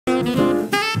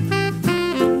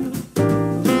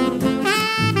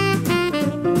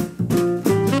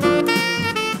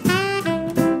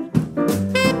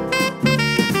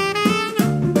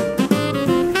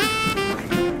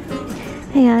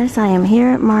guys, I am here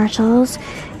at Marshall's.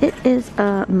 It is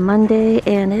a Monday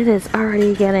and it is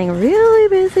already getting really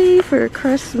busy for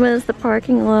Christmas. The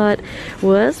parking lot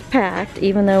was packed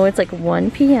even though it's like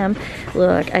 1 p.m.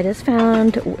 Look, I just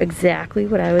found exactly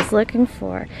what I was looking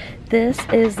for. This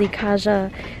is the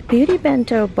Kaja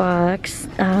Bento box,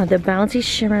 the Bouncy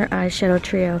Shimmer Eyeshadow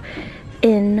Trio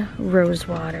in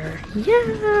Rosewater.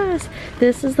 Yes!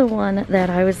 This is the one that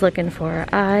I was looking for.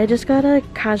 I just got a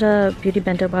Kaja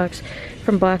Bento box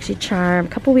from Boxy Charm a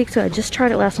couple weeks ago. I just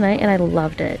tried it last night and I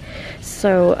loved it.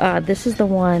 So this is the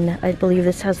one. I believe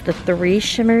this has the 3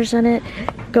 shimmers in it.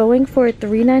 Going for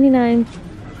 $3.99.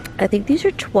 I think these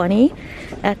are $20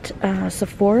 at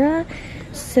Sephora.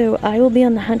 So I will be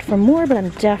on the hunt for more, but I'm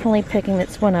definitely picking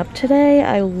this one up today.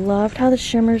 I loved how the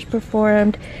shimmers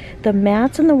performed. The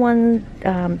mattes and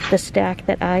the stack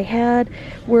that I had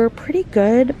were pretty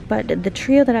good, but the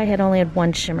trio that I had only had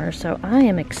 1 shimmer, so I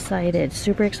am excited,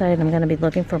 super excited. I'm going to be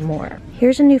looking for more.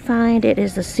 Here's a new find. It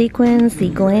is the Sequins, the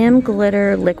Glam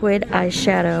Glitter Liquid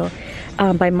Eyeshadow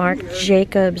by Marc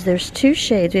Jacobs. There's 2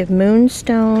 shades. We have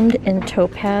Moonstoned and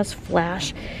Topaz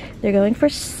Flash. They're going for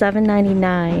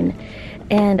 $7.99.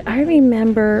 And I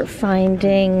remember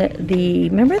finding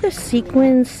remember the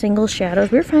Sequins single shadows?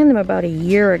 We were finding them about a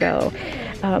year ago.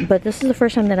 But this is the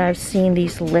first time that I've seen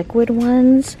these liquid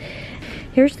ones.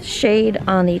 Here's the shade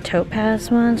on the Topaz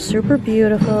one. Super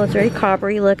beautiful. It's very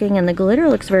coppery looking and the glitter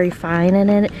looks very fine in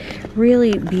it.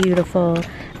 Really beautiful.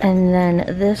 And then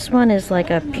this one is like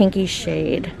a pinky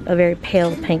shade, a very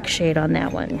pale pink shade on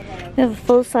that one. We have a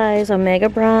full-size Omega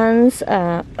Bronze.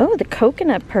 Oh, the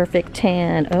Coconut Perfect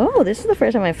Tan. Oh, this is the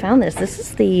first time I found this. This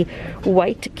is the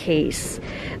white case.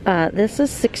 This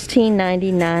is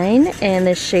 $16.99 and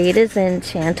the shade is in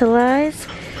Tantalize.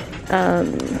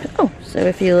 Oh, so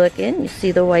if you look in, you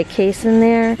see the white case in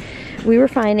there. We were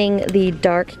finding the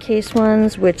dark case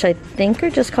ones, which I think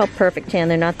are just called Perfect Tan.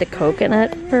 They're not the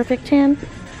Coconut Perfect Tan.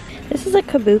 This is a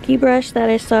kabuki brush that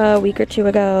I saw a week or 2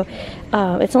 ago.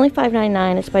 It's only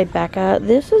 $5.99. It's by Becca.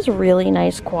 This is really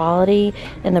nice quality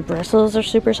and the bristles are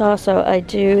super soft, so I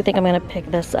do think I'm going to pick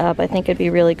this up. I think it'd be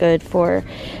really good for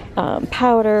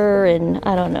powder, and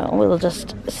I don't know. We'll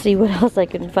just see what else I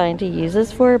can find to use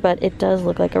this for, but it does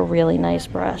look like a really nice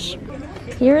brush.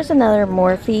 Here's another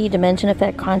Morphe Dimension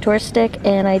Effect contour stick,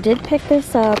 and I did pick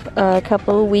this up a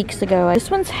couple weeks ago.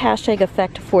 This one's hashtag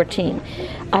Effect 14.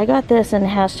 I got this in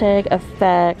hashtag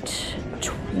Effect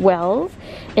 12,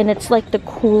 and it's like the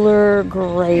cooler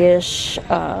grayish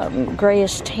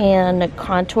tan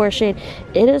contour shade.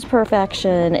 It is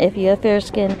perfection. If you have fair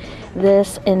skin,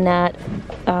 this and that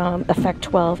Effect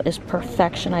 12 is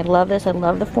perfection. I love this. I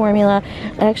love the formula.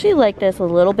 I actually like this a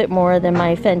little bit more than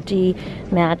my Fenty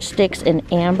Matchsticks in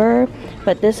Amber,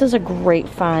 but this is a great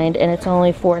find and it's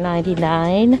only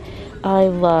 $4.99. I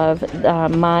love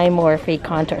my Morphe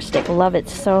contour stick. Love it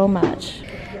so much.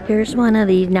 Here's one of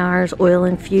the NARS oil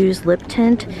infused lip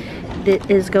tint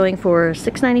that is going for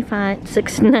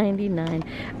 $6.99.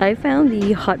 I found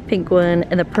the hot pink one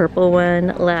and the purple one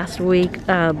last week,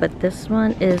 but this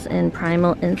one is in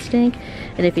Primal Instinct,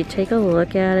 and if you take a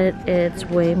look at it, it's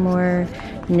way more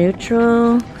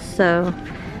neutral. So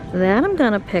that I'm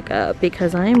gonna pick up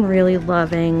because I am really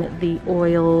loving the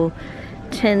oil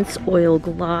tints, oil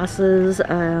glosses.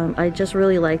 I just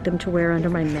really like them to wear under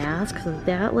my mask, so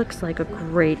that looks like a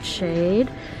great shade.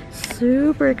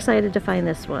 Super excited to find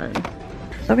this one.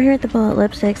 Over here at the Bullet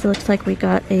Lipsticks, it looks like we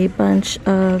got a bunch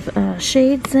of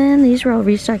shades in. These are all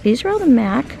restocked. These are all the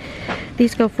MAC.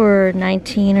 These go for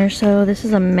 $19 or so. This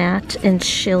is a matte and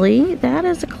chili. That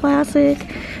is a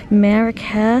classic.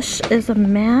 Marrakesh is a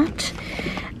matte.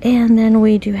 And then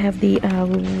we do have the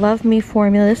Love Me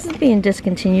formula. This is being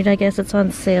discontinued. I guess it's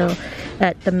on sale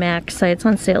at the Maxx site. It's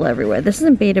on sale everywhere. This is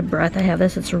in Bated Breath. I have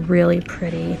this. It's really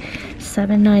pretty.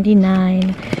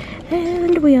 $7.99.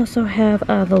 And we also have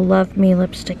the Love Me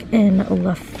lipstick in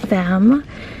La Femme.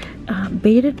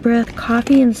 Bated Breath,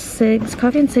 Coffee and Cigs.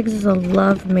 Coffee and Cigs is a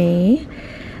Love Me.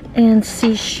 And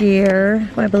Sea Sheer.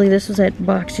 I believe this was at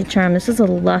Boxy Charm. This is a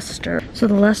Luster. So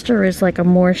the Luster is like a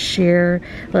more sheer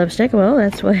lipstick. Well,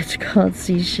 that's why it's called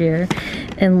Sea Sheer.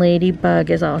 And Ladybug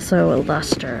is also a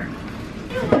Luster.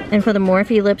 And for the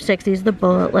Morphe lipsticks, these are the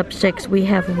Bullet lipsticks. We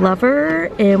have Lover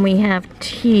and we have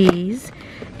Tease.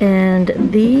 And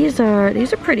these are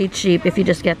pretty cheap if you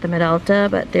just get them at Ulta,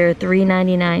 but they're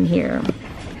 $3.99 here.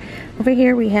 Over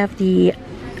here we have the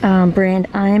brand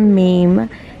I'm Meme.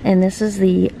 And this is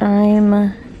the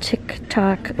I'm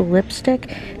TikTok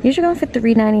lipstick. These are going for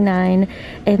 $3.99,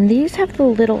 and these have the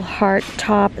little heart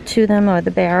top to them, or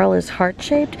the barrel is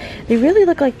heart-shaped. They really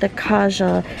look like the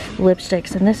Kaja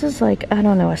lipsticks, and this is like, I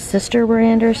don't know, a sister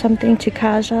brand or something to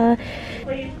Kaja.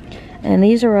 And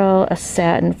these are all a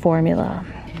satin formula.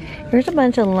 Here's a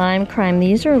bunch of lime crime.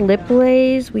 These are lip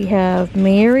lays. We have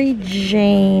Mary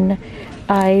Jane,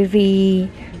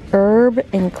 Ivy, Herb,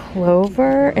 and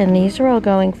Clover. And these are all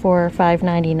going for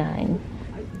 $5.99.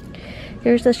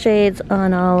 Here's the shades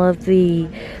on all of the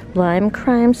lime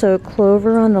crime. So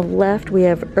Clover on the left. We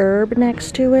have Herb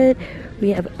next to it.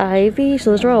 We have Ivy. So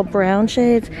those are all brown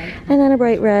shades. And then a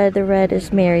bright red. The red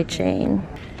is Mary Jane.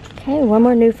 Okay, one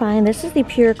more new find. This is the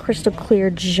Pure Crystal Clear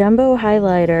Jumbo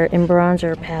Highlighter and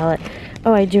Bronzer Palette.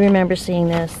 Oh, I do remember seeing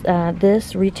this.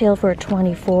 This retailed for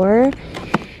 $24.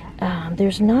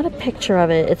 There's not a picture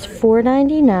of it. It's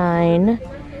 $4.99.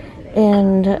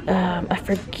 And I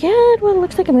forget what it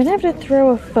looks like. I'm going to have to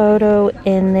throw a photo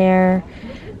in there.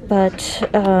 But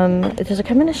does it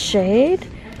come in a shade?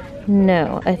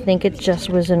 No, I think it just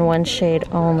was in one shade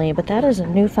only. But that is a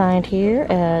new find here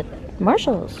at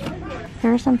Marshall's.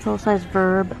 Here are some full-size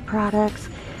Verb products.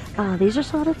 These are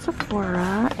sold at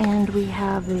Sephora, and we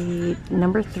have the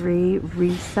number 3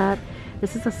 Reset.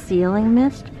 This is a sealing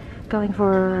mist going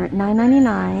for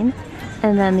 $9.99,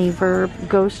 and then the Verb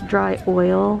Ghost Dry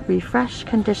Oil, Refresh,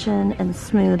 Condition, and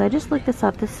Smooth. I just looked this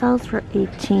up. This sells for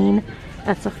 $18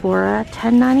 at Sephora,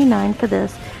 $10.99 for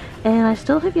this, and I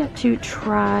still have yet to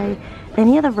try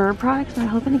any of the Verb products. I'm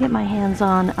hoping to get my hands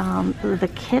on the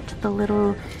kit, the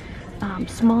little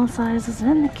small sizes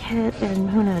in the kit, and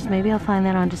who knows, maybe I'll find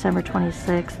that on December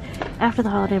 26th after the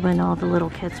holiday when all the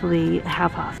little kits will be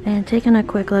half off. And taking a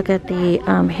quick look at the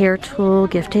hair tool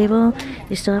gift table,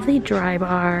 you still have the dry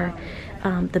bar,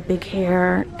 the big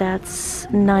hair, that's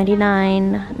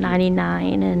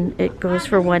 $99.99, and it goes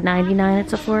for $1.99 at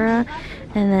Sephora.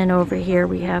 And then over here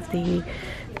we have the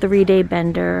 3-day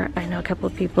bender. I know a couple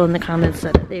of people in the comments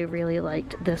said that they really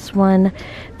liked this one.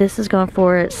 This is going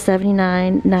for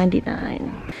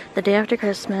 $79.99. The day after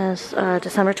Christmas,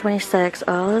 December 26th,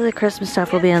 all of the Christmas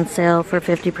stuff will be on sale for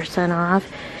 50%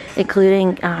 off,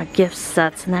 including gift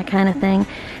sets and that kind of thing.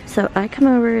 So I come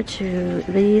over to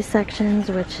these sections,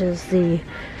 which is the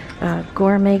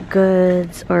gourmet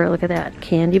goods, or look at that,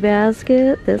 candy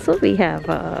basket. This will be half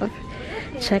off.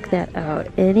 Check that out.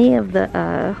 Any of the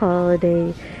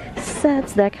holiday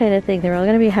sets, that kind of thing, they're all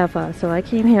going to be half off. So I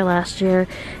came here last year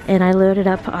and I loaded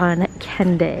up on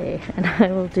Ken Day, and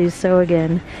I will do so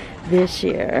again this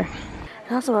year.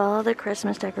 Also, all of the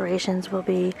Christmas decorations will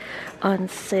be on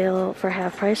sale for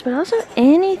half price, but also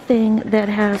anything that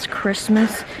has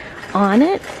Christmas on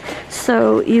it.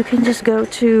 So you can just go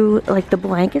to like the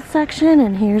blanket section,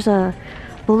 and here's a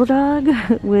bulldog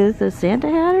with a Santa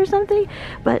hat or something,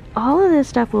 but all of this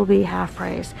stuff will be half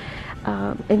price,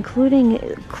 including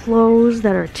clothes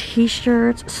that are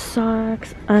t-shirts,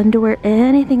 socks, underwear,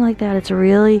 anything like that. It's a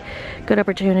really good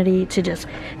opportunity to just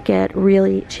get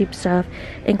really cheap stuff,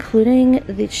 including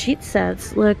the sheet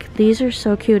sets. Look, these are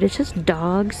so cute. It's just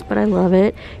dogs, but I love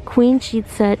it. Queen sheet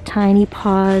set, tiny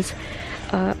paws,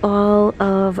 all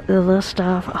of the little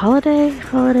stuff. Holiday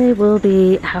will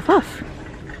be half off.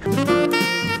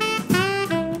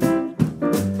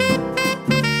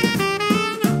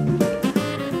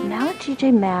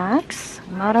 Maxx.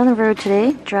 I'm out on the road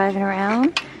today, driving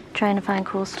around, trying to find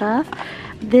cool stuff.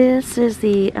 This is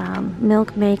the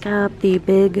Milk Makeup, the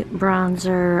big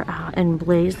bronzer and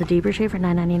Blaze, the deeper shade for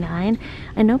 $9.99.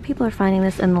 I know people are finding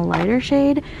this in the lighter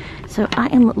shade, so I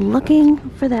am looking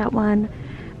for that one.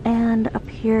 And up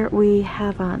here we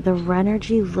have the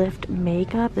Renergy Lift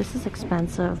Makeup. This is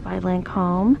expensive, by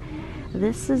Lancome.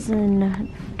 This is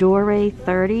in Doré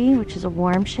 30, which is a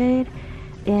warm shade.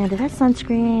 And it has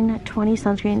sunscreen, 20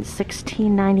 sunscreen,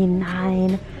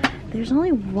 $16.99. There's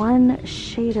only one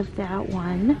shade of that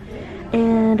one.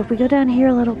 And if we go down here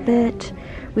a little bit,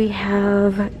 we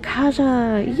have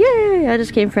Kaja. Yay! I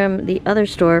just came from the other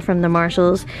store, from the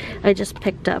Marshalls. I just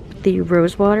picked up the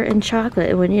rose water and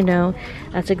chocolate. And when you know,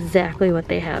 that's exactly what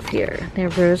they have here. They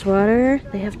have rose water,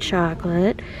 they have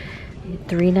chocolate,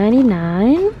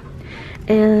 $3.99.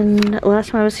 And last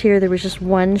time I was here, there was just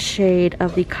one shade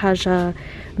of the Kaja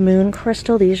Moon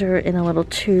Crystal. These are in a little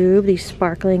tube, the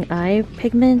sparkling eye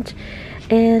pigment.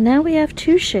 And now we have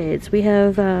two shades. We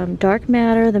have Dark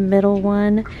Matter, the middle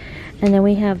one, and then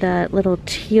we have that little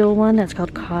teal one that's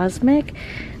called Cosmic.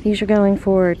 These are going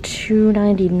for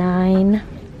 $2.99.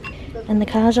 And the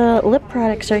Kaja lip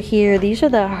products are here. These are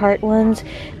the heart ones.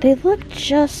 They look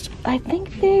just, I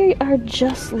think they are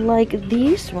just like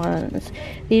these ones.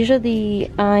 These are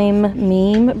the I'm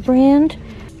Meme brand.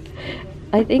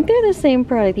 I think they're the same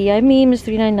product. The I'm Meme is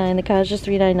 $3.99, the Kaja is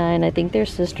 $3.99. I think they're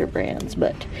sister brands,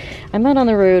 but I'm out on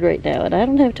the road right now and I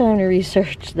don't have time to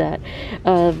research that.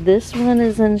 This one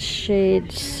is in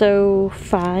shade So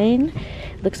Fine.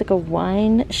 Looks like a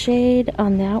wine shade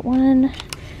on that one.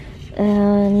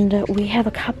 And we have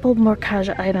a couple more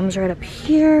Kaja items right up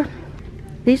here.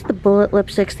 These are the Bullet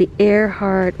lipsticks, the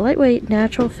Earhart Lightweight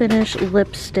Natural Finish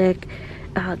Lipstick.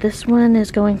 This one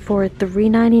is going for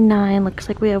 $3.99. Looks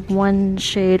like we have one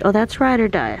shade. Oh, that's Ride or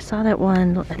Die. I saw that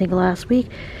one, I think, last week.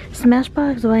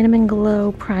 Smashbox Vitamin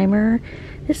Glow Primer.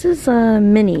 This is a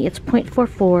mini. It's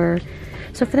 0.44.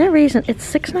 So for that reason,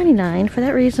 it's $6.99. For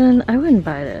that reason, I wouldn't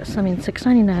buy this. I mean,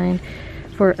 $6.99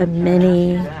 for a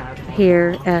mini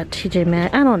here at TJ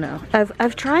Maxx. I don't know.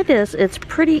 I've tried this. It's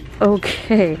pretty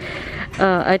okay.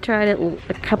 I tried it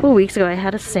a couple weeks ago. I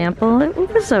had a sample. It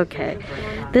was okay.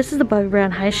 This is the Bobbi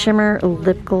Brown High Shimmer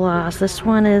Lip Gloss. This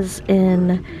one is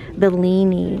in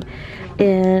Bellini,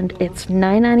 and it's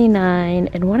 $9.99.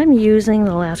 And what I'm using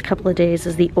the last couple of days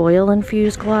is the oil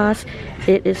infused gloss.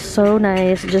 It is so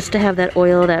nice just to have that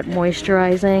oil, that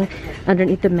moisturizing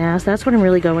underneath the mask. That's what I'm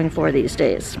really going for these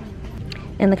days.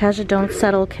 And the Kaja Don't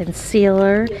Settle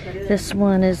Concealer. This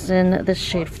one is in the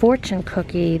shade Fortune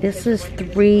Cookie. This is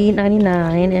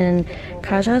 $3.99, and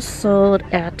Kaja is sold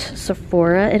at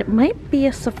Sephora. It might be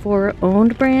a Sephora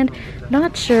owned brand.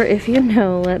 Not sure. If you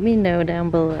know, let me know down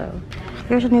below.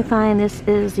 Here's a new find. This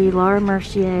is the Laura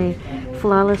Mercier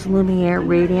Flawless Lumiere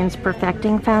Radiance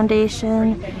Perfecting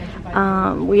Foundation.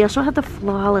 We also have the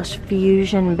Flawless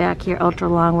Fusion back here, ultra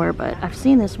longwear, but I've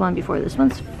seen this one before. This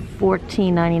one's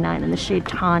 $14.99 in the shade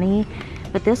Tawny,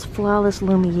 but this Flawless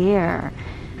Lumiere,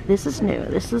 this is new.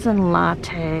 This is in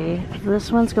Latte.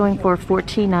 This one's going for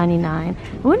 $14.99. I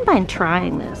wouldn't mind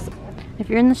trying this.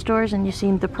 If you're in the stores and you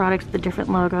see the products with the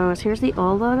different logos, here's the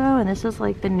old logo, and this is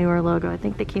like the newer logo. I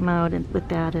think they came out with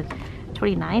that in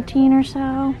 2019 or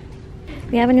so.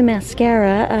 We have a new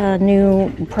mascara, a new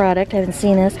product. I haven't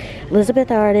seen this. Elizabeth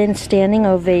Arden Standing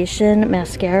Ovation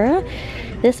Mascara.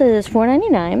 This is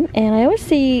 $4.99, and I always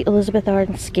see Elizabeth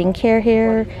Arden skincare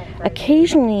here,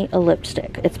 occasionally a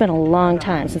lipstick. It's been a long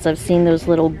time since I've seen those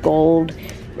little gold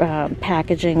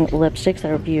packaging lipsticks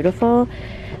that are beautiful,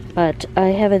 but I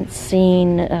haven't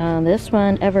seen this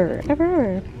one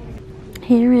ever.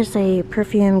 Here is a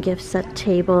perfume gift set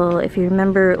table. If you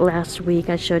remember last week,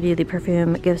 I showed you the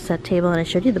perfume gift set table, and I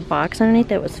showed you the box underneath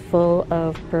that was full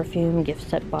of perfume gift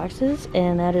set boxes,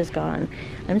 and that is gone.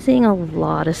 I'm seeing a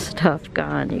lot of stuff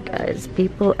gone, you guys.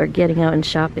 People are getting out and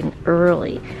shopping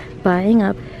early, buying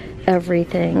up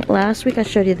everything. Last week I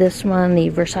showed you this one, the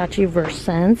Versace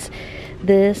Versence.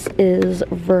 This is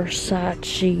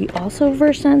Versace, also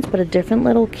Versence, but a different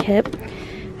little kit.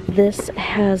 This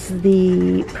has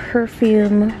the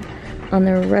perfume on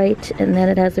the right, and then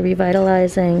it has the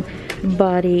revitalizing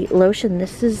body lotion.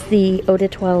 This is the Eau de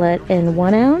Toilette in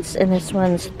 1 ounce, and this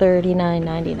one's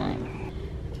 $39.99.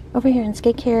 Over here in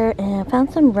skincare, and I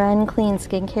found some Ren Clean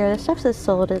skincare. This stuff is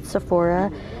sold at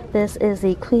Sephora. This is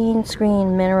the Clean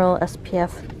Screen Mineral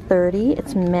SPF 30.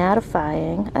 It's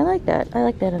mattifying. I like that. I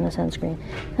like that in a sunscreen.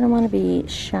 I don't want to be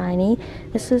shiny.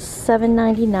 This is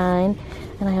 $7.99.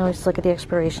 And I always look at the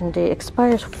expiration date.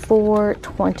 Expires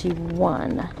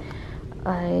 4/21.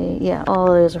 Yeah, all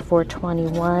of those are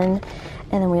 4/21.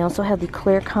 And then we also have the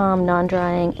Clear Calm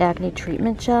Non-Drying Acne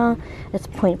Treatment Gel. It's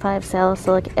 0.5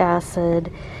 salicylic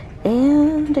acid,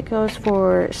 and it goes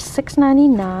for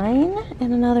 $6.99.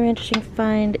 And another interesting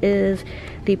find is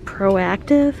the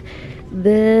Proactive.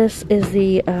 This is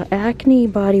the acne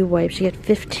body wipes. You get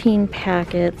 15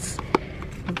 packets.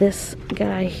 This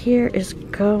guy here is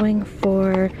going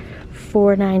for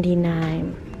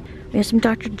 $4.99. We have some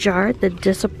Dr. Jart, the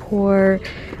Dissapore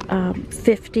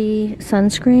 50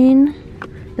 sunscreen.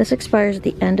 This expires at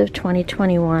the end of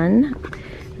 2021.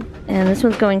 And this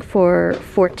one's going for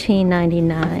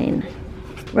 $14.99.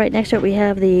 Right next to it we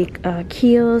have the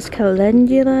Kiehl's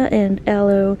Calendula and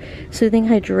Aloe Soothing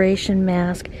Hydration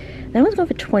Mask. That one's going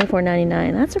for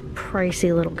 $24.99. That's a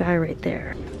pricey little guy right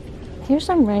there. Here's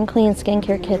some Ren Clean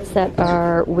skincare kits that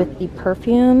are with the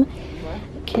perfume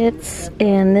kits,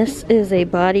 and this is a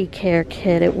body care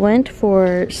kit. It went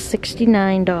for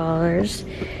 $69,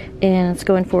 and it's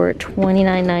going for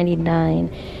 $29.99.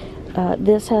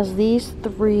 This has these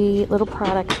 3 little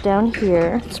products down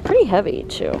here. It's pretty heavy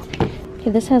too. Okay,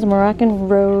 this has Moroccan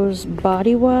Rose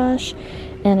body wash,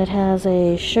 and it has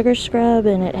a sugar scrub,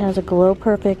 and it has a Glow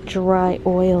Perfect dry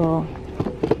oil.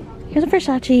 Here's a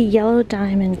Versace Yellow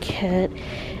Diamond kit,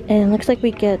 and it looks like we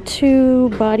get 2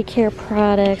 body care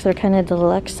products. They're kind of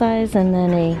deluxe size, and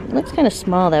then it looks kind of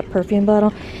small, that perfume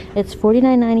bottle. It's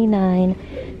 $49.99.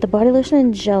 The body lotion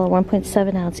and gel are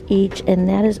 1.7 ounce each, and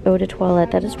that is Eau de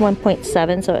Toilette. That is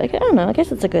 1.7, so I don't know, I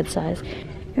guess it's a good size.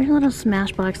 Here's a little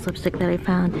Smashbox lipstick that I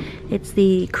found. It's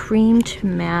the Cream to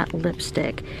Matte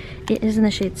lipstick. It is in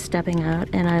the shade Stepping Out,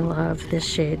 and I love this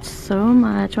shade so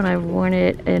much. When I've worn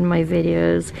it in my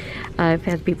videos, I've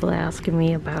had people asking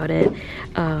me about it.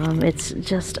 It's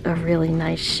just a really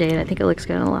nice shade. I think it looks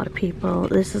good on a lot of people.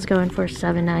 This is going for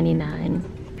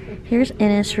 $7.99. Here's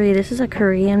Innisfree. This is a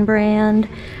Korean brand.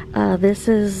 This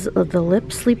is the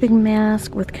lip sleeping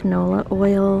mask with canola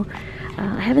oil.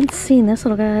 I haven't seen this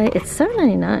little guy. It's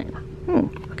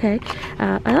 $7.99. Okay.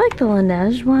 I like the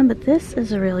Laneige one, but this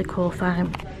is a really cool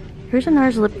find. Here's a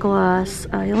NARS lip gloss.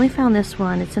 I only found this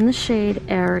one. It's in the shade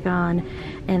Aragon,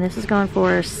 and this is going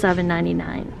for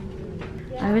 $7.99.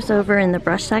 I was over in the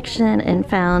brush section and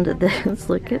found this.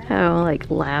 Look at how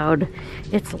loud.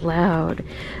 It's loud.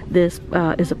 This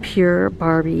is a pure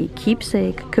Barbie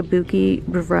keepsake kabuki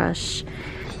brush.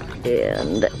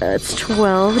 And it's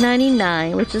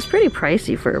 $12.99, which is pretty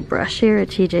pricey for a brush here at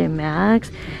TJ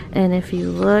Maxx. And if you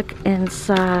look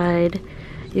inside,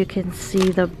 you can see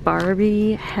the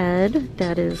Barbie head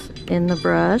that is in the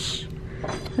brush.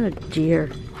 Oh dear.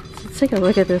 Let's take a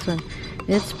look at this one.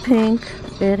 It's pink.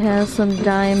 It has some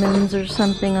diamonds or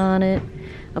something on it.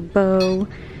 A bow.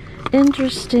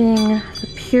 Interesting.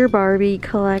 The Pure Barbie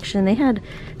collection. They had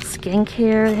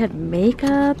skincare, they had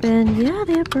makeup, and yeah,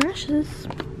 they had brushes.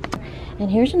 And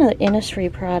here's another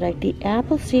Innisfree product, the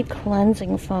Appleseed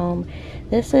Cleansing Foam.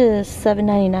 This is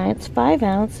 $7.99. It's 5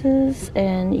 ounces,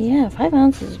 and yeah, 5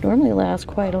 ounces normally last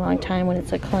quite a long time when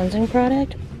it's a cleansing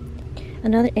product.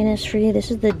 Another Innisfree.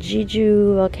 This is the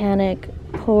Jeju Volcanic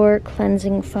Pore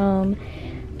Cleansing Foam.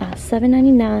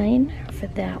 $7.99 for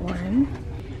that one.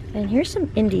 And here's some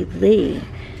Indie Lee.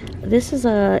 This is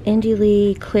a Indie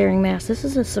Lee clearing mask. This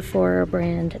is a Sephora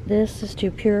brand. This is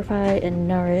to purify and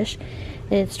nourish.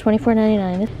 It's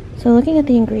 $24.99. So looking at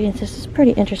the ingredients, this is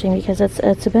pretty interesting because it's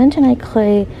a bentonite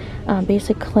clay,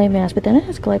 basic clay mask, but then it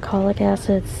has glycolic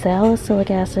acid, salicylic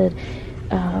acid,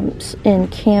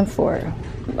 and camphor.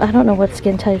 I don't know what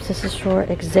skin types this is for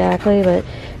exactly, but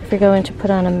if you're going to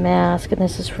put on a mask, and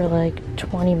this is for like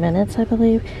 20 minutes, I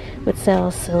believe, with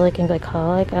salicylic and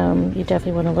glycolic, you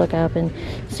definitely want to look up and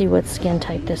see what skin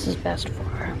type this is best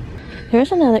for.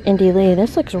 Here's another Indie Lee.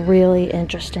 This looks really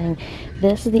interesting.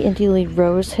 This is the Indie Lee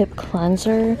Rose Hip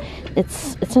Cleanser.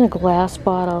 It's in a glass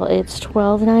bottle. It's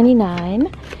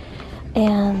 $12.99.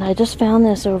 And I just found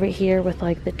this over here with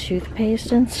like the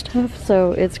toothpaste and stuff.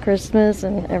 So it's Christmas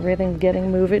and everything's getting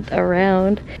moved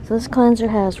around. So this cleanser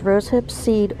has rosehip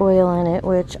seed oil in it,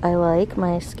 which I like.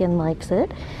 My skin likes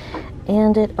it.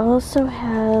 And it also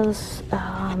has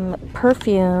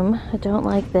perfume. I don't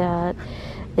like that.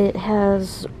 It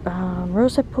has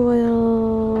rosehip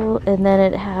oil, and then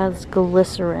it has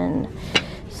glycerin.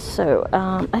 So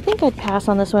I think I'd pass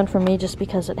on this one for me just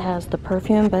because it has the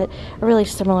perfume, but a really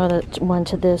similar one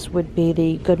to this would be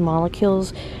the Good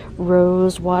Molecules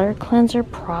Rose Water Cleanser,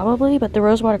 probably, but the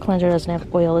Rose Water Cleanser doesn't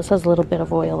have oil. This has a little bit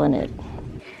of oil in it.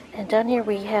 And down here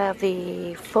we have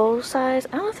the full size.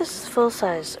 I don't know if this is full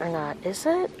size or not. Is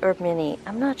it? Or mini?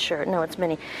 I'm not sure. No, it's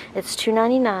mini. It's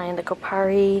 $2.99, the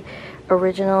Kopari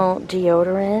Original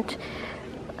Deodorant.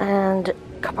 And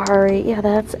Kopari, yeah,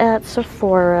 that's at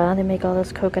Sephora. They make all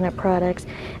those coconut products.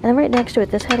 And then right next to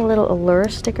it, this had a little Allure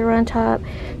sticker on top.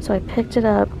 So I picked it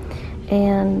up.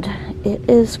 And it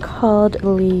is called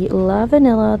La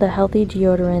Vanilla, the Healthy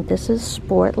Deodorant. This is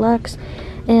Sport Luxe.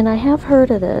 And I have heard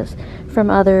of this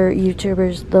from other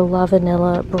YouTubers, the La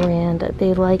Vanilla brand.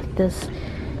 They like this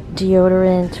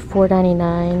deodorant,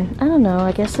 $4.99. I don't know,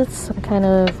 I guess it's some kind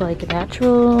of like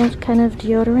natural kind of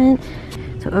deodorant.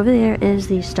 So over there is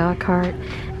the stock cart,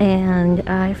 and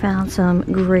I found some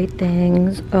great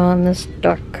things on the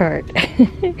stock cart.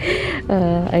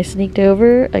 I sneaked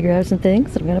over, I grabbed some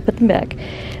things, and I'm gonna put them back.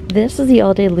 This is the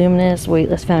All Day Luminous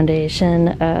Weightless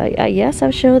Foundation. Yes,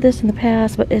 I've showed this in the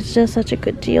past, but it's just such a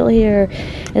good deal here.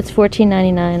 It's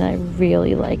 $14.99. I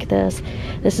really like this.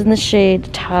 This is in the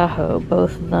shade Tahoe.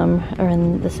 Both of them are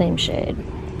in the same shade.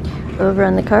 Over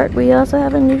on the cart, we also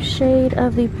have a new shade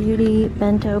of the Beauty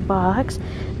Bento box.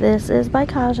 This is by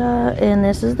Kaja, and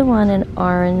this is the one in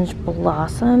Orange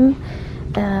Blossom.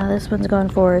 This one's going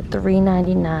for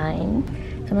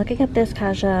 $3.99. So I'm looking at this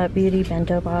Kaja Beauty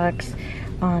Bento box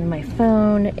on my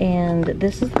phone, and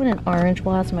this is the one in Orange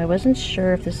Blossom. I wasn't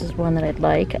sure if this is one that I'd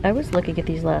like. I was looking at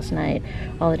these last night,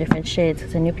 all the different shades,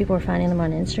 because I knew people were finding them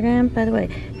on Instagram. By the way,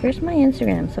 here's my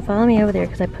Instagram, so follow me over there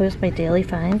because I post my daily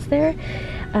finds there.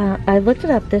 I looked it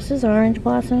up. This is Orange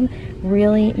Blossom.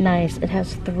 Really nice. It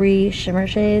has 3 shimmer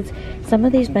shades. Some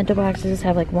of these bento boxes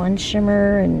have like 1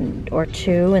 shimmer or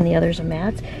 2, and the others are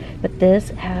mattes, but this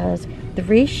has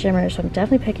 3 shimmers, so I'm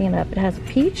definitely picking it up. It has a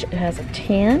peach, it has a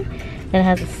tan, and it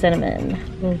has a cinnamon.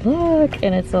 Look,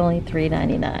 and it's only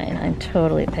 $3.99. I'm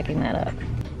totally picking that up.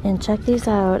 And check these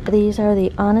out. These are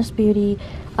the Honest Beauty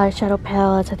eyeshadow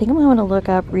palettes. I think I'm going to look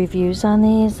up reviews on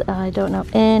these. I don't know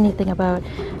anything about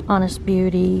Honest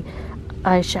Beauty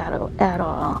eyeshadow at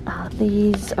all.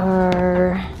 These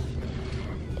are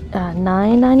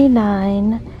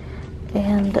 $9.99,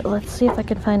 and let's see if I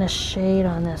can find a shade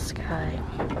on this guy.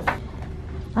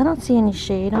 I don't see any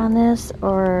shade on this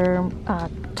or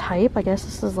type. I guess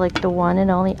this is like the one and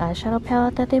only eyeshadow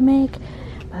palette that they make.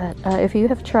 But if you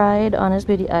have tried Honest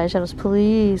Beauty eyeshadows,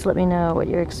 please let me know what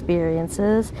your experience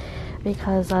is,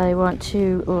 because I want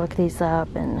to look these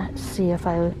up and see if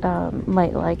I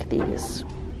might like these.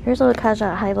 Here's a little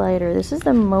Kaja highlighter. This is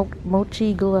the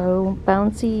Mochi Glow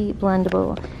Bouncy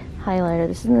Blendable Highlighter.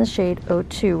 This is in the shade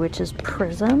 02, which is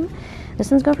Prism.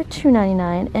 This one's going for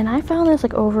 $2.99, and I found this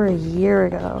like over a year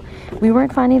ago. We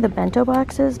weren't finding the bento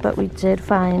boxes, but we did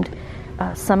find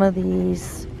some of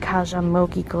these Kaja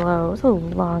Mochi Glow. It was a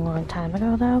long time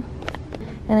ago though.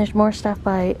 And there's more stuff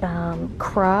by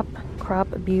Crop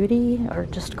Beauty, or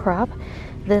just Crop.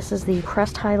 This is the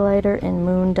pressed highlighter in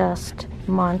Moon Dust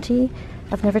Monty.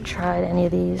 I've never tried any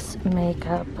of these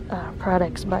makeup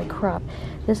products by Crop.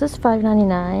 This is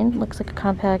 $5.99. Looks like a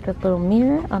compact with a little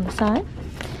mirror on the side.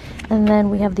 And then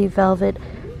we have the Velvet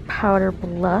Powder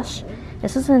Blush.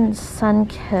 This is in Sun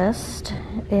Kissed,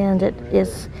 and it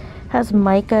has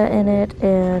mica in it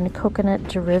and coconut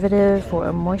derivative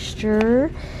for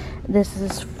moisture. This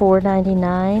is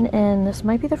 $4.99, and this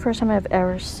might be the first time I've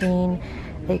ever seen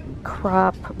a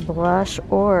Crop blush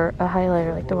or a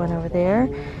highlighter like the one over there.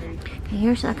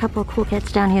 Here's a couple of cool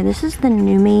kits down here. This is the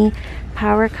Numi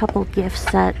Power Couple gift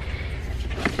set.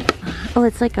 Oh,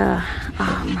 it's like a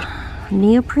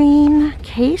neoprene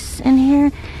case in here.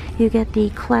 You get the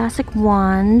classic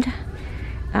wand,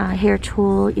 hair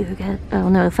tool. You get, oh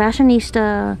no,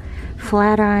 fashionista,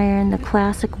 flat iron, the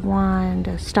classic wand,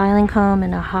 a styling comb,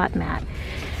 and a hot mat.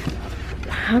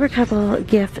 Power Couple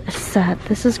gift set.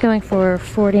 This is going for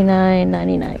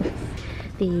 $49.99.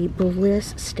 The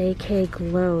Bliss Stay K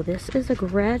Glow. This is a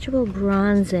gradual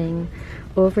bronzing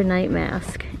overnight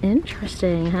mask.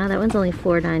 Interesting, huh? That one's only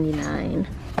 $4.99.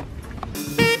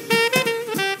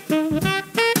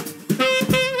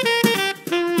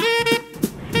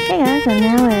 Hey guys, I'm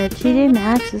now at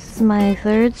TJMaxx. This is my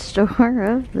third store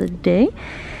of the day.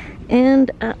 And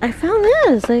I found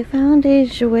this. I found a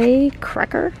Jouer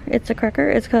cracker. It's a cracker.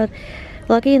 It's called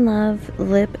Lucky in Love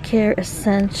Lip Care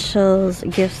Essentials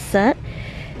Gift Set.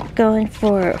 Going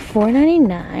for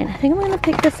 $4.99. I think I'm going to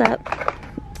pick this up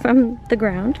from the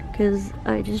ground because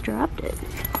I just dropped it.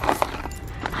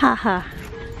 Haha.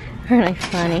 Aren't I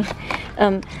funny?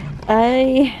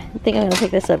 I think I'm going to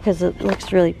pick this up because it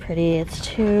looks really pretty. It's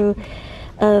two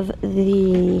of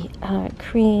the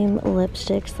cream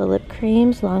lipsticks, the lip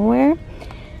creams, longwear,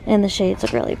 and the shades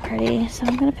look really pretty. So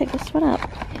I'm going to pick this one up.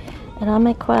 And on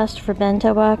my quest for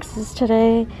bento boxes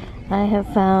today, I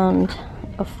have found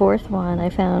a fourth one. I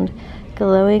found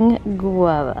glowing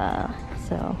guava,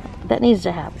 so that needs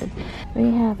to happen.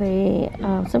 We have a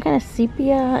some kind of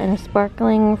sepia and a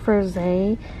sparkling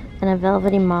frosé and a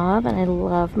velvety mauve, and I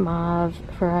love mauve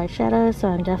for eyeshadow, so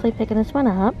I'm definitely picking this one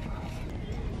up.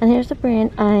 And here's the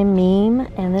brand I Meme,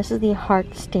 and this is the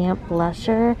Heart Stamp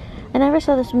Blusher. I never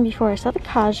saw this one before. I saw the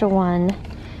Kaja one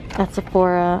at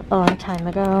Sephora a long time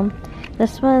ago.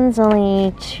 This one's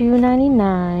only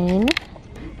 $2.99.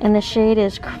 And the shade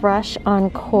is Crush on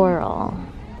Coral.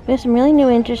 We have some really new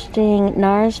interesting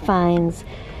NARS finds.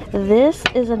 This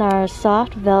is a NARS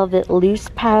Soft Velvet Loose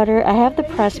Powder. I have the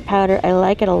pressed powder. I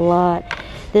like it a lot.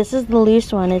 This is the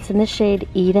loose one. It's in the shade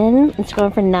Eden. It's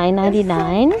going for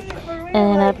 $9.99.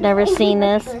 And I've never seen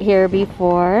this here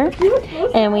before.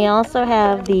 And we also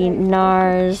have the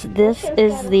NARS. This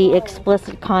is the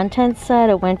explicit content set.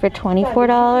 It went for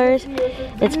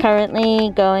 $24. It's currently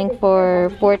going for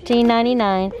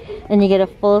 $14.99. And you get a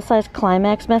full-size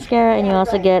Climax mascara, and you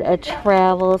also get a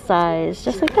travel size,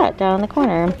 just like that, down in the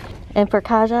corner. And for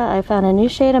Kaja, I found a new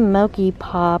shade of Mochi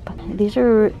Pop. These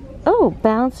are, oh,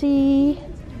 bouncy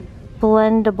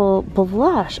blendable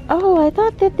blush. Oh, I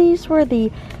thought that these were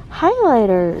the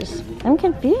highlighters. I'm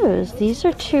confused. These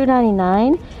are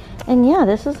 $2.99, and yeah,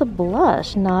 this is a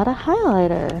blush, not a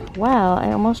highlighter. Wow,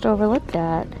 I almost overlooked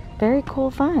that. Very cool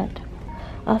find.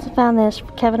 I also found this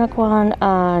Kevyn Aucoin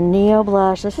Neo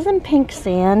Blush. This is in Pink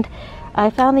Sand. I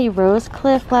found the Rose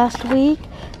Cliff last week.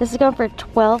 This is going for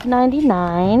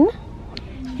 $12.99.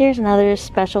 Here's another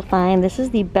special find. This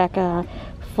is the Becca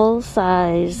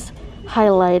full-size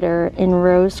highlighter in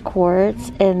Rose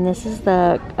Quartz, and this is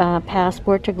the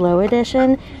Passport to Glow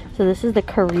edition. So this is the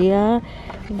Korea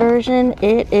version.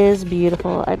 It is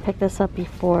beautiful. I picked this up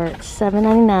before. It's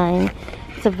 $7.99.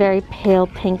 It's a very pale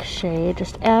pink shade.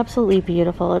 Just absolutely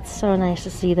beautiful. It's so nice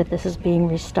to see that this is being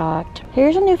restocked.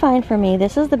 Here's a new find for me.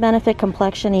 This is the Benefit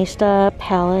Complexionista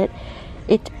palette.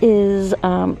 It is,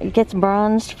 it gets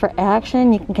bronzed for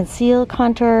action. You can conceal,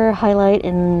 contour, highlight,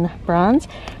 and bronze.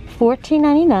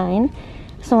 $14.99.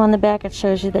 So on the back it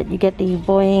shows you that you get the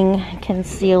Boying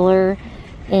Concealer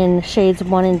in shades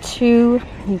 1 and 2.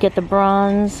 You get the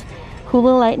bronze,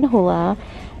 Hula Light and Hula.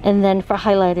 And then for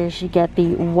highlighters you get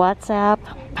the WhatsApp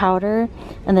powder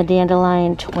and the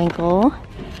Dandelion Twinkle.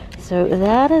 So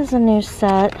that is a new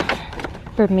set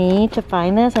for me to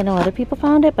find this. I know other people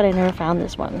found it, but I never found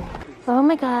this one. Oh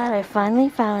my god, I finally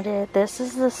found it. This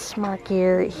is the Smart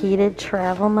Gear heated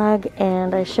travel mug,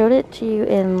 and I showed it to you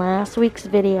in last week's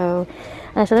video.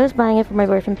 And I said I was buying it for my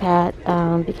boyfriend Pat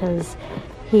because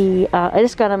I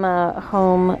just got him a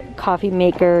home coffee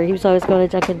maker. He was always going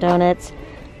to Dunkin' Donuts.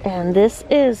 And this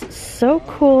is so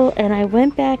cool. And I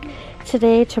went back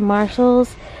today to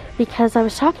Marshall's because I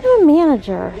was talking to a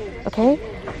manager, okay,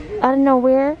 out of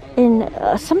nowhere, and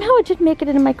somehow it didn't make it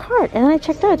into my cart. And then I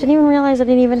checked out, didn't even realize I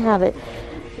didn't even have it.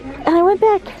 And I went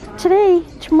back today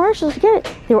to Marshall's to get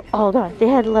it. They were all gone. They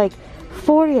had like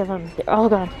 40 of them. They're all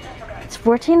gone. It's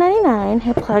 $14.99.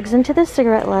 It plugs into the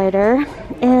cigarette lighter.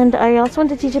 And I also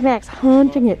went to tjmaxx,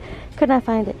 hunting it. Could not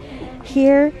find it.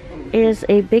 Here is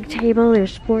a big table.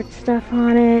 There's sports stuff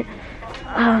on it.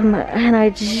 And I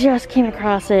just came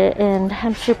across it, and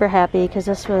I'm super happy because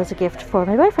this was a gift for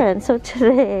my boyfriend. So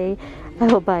today I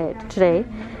will buy it. Today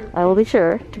I will be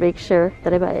sure to make sure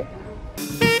that I buy it.